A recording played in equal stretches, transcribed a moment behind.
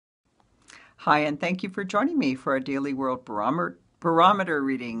Hi, and thank you for joining me for a Daily World Barometer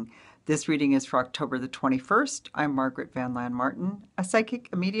reading. This reading is for October the 21st. I'm Margaret VanLaanMartin, a psychic,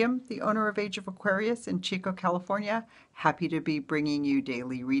 a medium, the owner of Age of Aquarius in Chico, California. Happy to be bringing you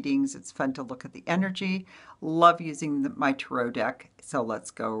daily readings. It's fun to look at the energy. Love using my tarot deck, so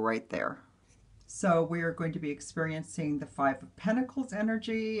let's go right there. So we are going to be experiencing the Five of Pentacles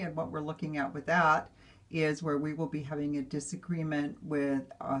energy, and what we're looking at with that is where we will be having a disagreement with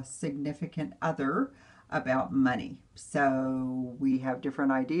a significant other about money. So we have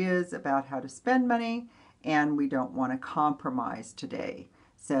different ideas about how to spend money, and we don't want to compromise today.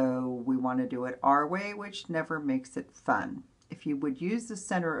 So we want to do it our way, which never makes it fun. If you would use the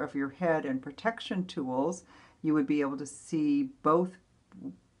center of your head and protection tools, you would be able to see both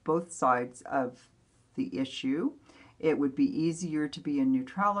sides of the issue. It would be easier to be in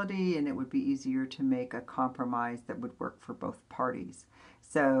neutrality, and it would be easier to make a compromise that would work for both parties.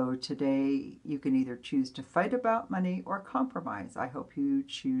 So today you can either choose to fight about money or compromise. I hope you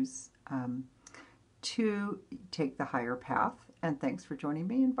choose to take the higher path. And thanks for joining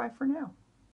me, and bye for now.